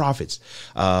 nonprofits,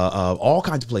 all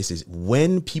kinds of places.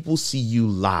 When people see you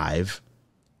live,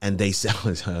 and they say,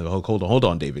 hold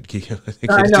on, David.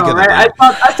 I know, right? I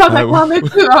thought that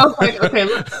comment too. I was like, okay,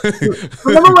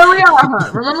 remember where we are,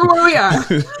 huh? Remember where we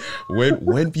are.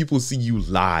 When people see you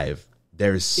live,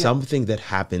 there is something that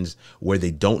happens where they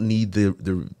don't need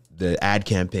the ad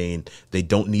campaign. They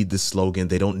don't need the slogan.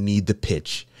 They don't need the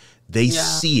pitch. They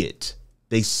see it.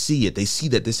 They see it. They see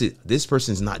that this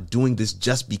person is not doing this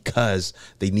just because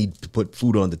they need to put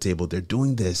food on the table. They're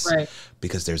doing this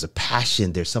because there's a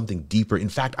passion. There's something deeper. In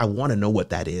fact, I want to know what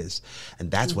that is. And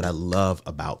that's what I love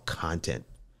about content.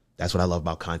 That's what I love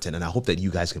about content. And I hope that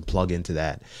you guys can plug into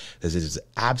that, because it is an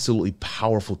absolutely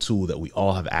powerful tool that we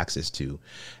all have access to.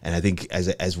 And I think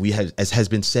as has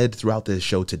been said throughout the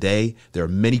show today, there are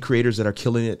many creators that are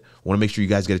killing it. I want to make sure you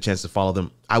guys get a chance to follow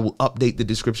them. I will update the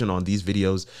description on these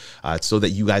videos so that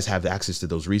you guys have access to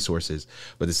those resources.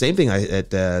 But the same thing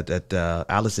that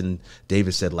Allison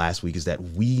Davis said last week is that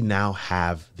we now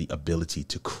have the ability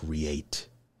to create.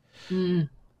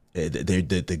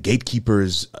 The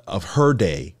gatekeepers of her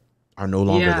day are no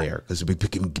longer there, because we're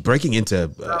breaking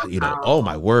into, oh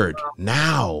my word,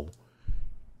 now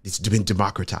it's been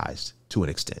democratized. to an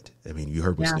extent. I mean, you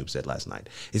heard what Snoop said last night.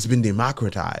 It's been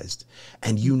democratized,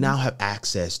 and you now have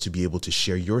access to be able to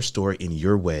share your story in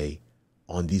your way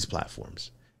on these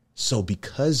platforms. So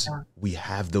because we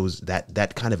have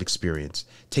that kind of experience,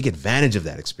 take advantage of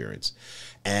that experience.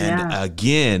 And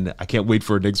again, I can't wait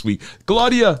for next week.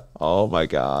 Claudia, oh my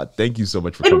God, thank you so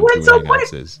much for coming through and hanging out,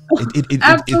 sis.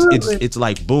 It's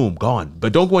like boom, gone.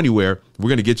 But don't go anywhere. We're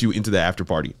gonna get you into the after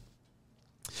party.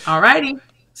 All righty.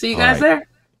 See you guys there.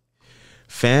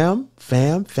 Fam.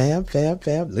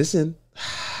 Listen,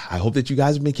 I hope that you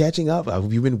guys have been catching up. I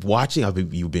hope you've been watching.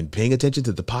 You've been paying attention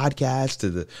to the podcast,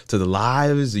 to the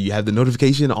lives. You have the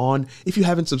notification on. If you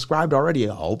haven't subscribed already,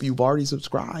 I hope you've already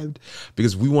subscribed,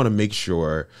 because we want to make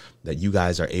sure that you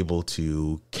guys are able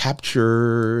to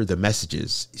capture the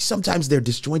messages. Sometimes they're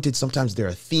disjointed. Sometimes they're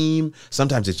a theme.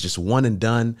 Sometimes it's just one and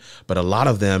done. But a lot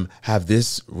of them have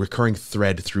this recurring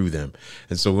thread through them.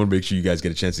 And so we want to make sure you guys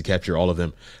get a chance to capture all of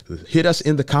them. Hit us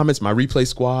in the comments, my replay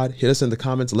squad. Hit us in the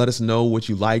comments. Let us know what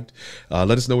you liked.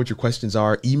 Let us know what your questions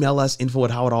are. Email us,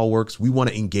 info@howitallworks. We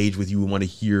want to engage with you. We want to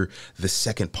hear the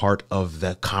second part of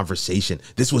the conversation.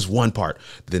 This was one part.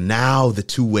 The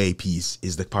two-way piece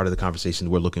is the part of the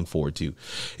conversation we're looking forward to.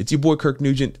 It's your boy Kirk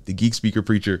Nugent, the Geek Speaker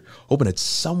Preacher, hoping that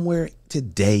somewhere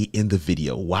today in the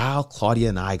video, while Claudia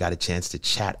and I got a chance to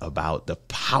chat about the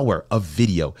power of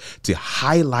video to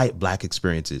highlight Black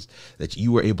experiences, that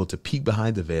you were able to peek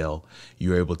behind the veil,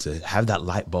 you were able to have that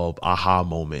light bulb aha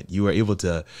moment, you were able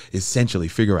to essentially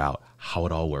figure out how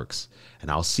it all works. And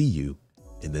I'll see you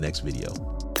in the next video.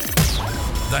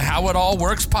 The How It All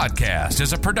Works podcast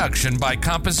is a production by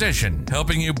Composition,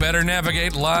 helping you better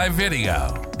navigate live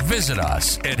video. Visit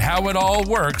us at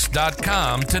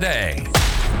howitallworks.com today.